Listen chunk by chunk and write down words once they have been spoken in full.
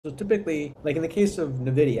So typically, like in the case of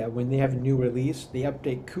Nvidia, when they have a new release, they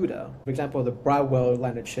update CUDA. For example, the Broadwell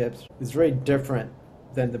line of chips is very different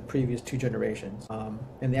than the previous two generations.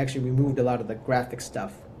 And they actually removed a lot of the graphic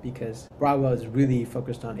stuff because Broadwell is really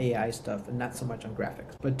focused on AI stuff and not so much on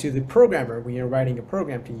graphics. But to the programmer, when you're writing a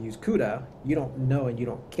program to use CUDA, you don't know and you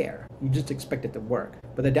don't care. You just expect it to work.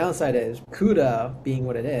 But the downside is CUDA, being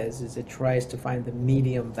what it is it tries to find the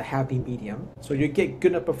medium, the happy medium. So you get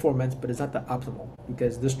good enough performance, but it's not the optimal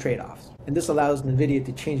because there's trade-offs. And this allows NVIDIA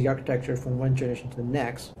to change the architecture from one generation to the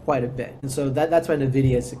next quite a bit. And so that's why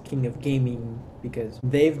NVIDIA is the king of gaming, because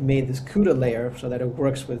they've made this CUDA layer so that it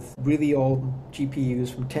works with really old GPUs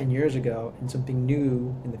from 10 years ago and something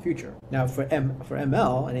new in the future. Now for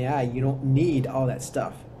ML and AI, you don't need all that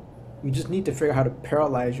stuff. You just need to figure out how to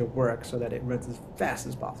parallelize your work so that it runs as fast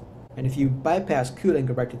as possible. And if you bypass CUDA and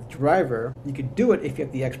go back to the driver, you could do it if you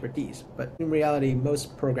have the expertise. But in reality,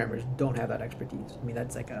 most programmers don't have that expertise. I mean,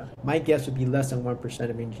 that's like my guess would be less than 1%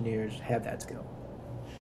 of engineers have that skill.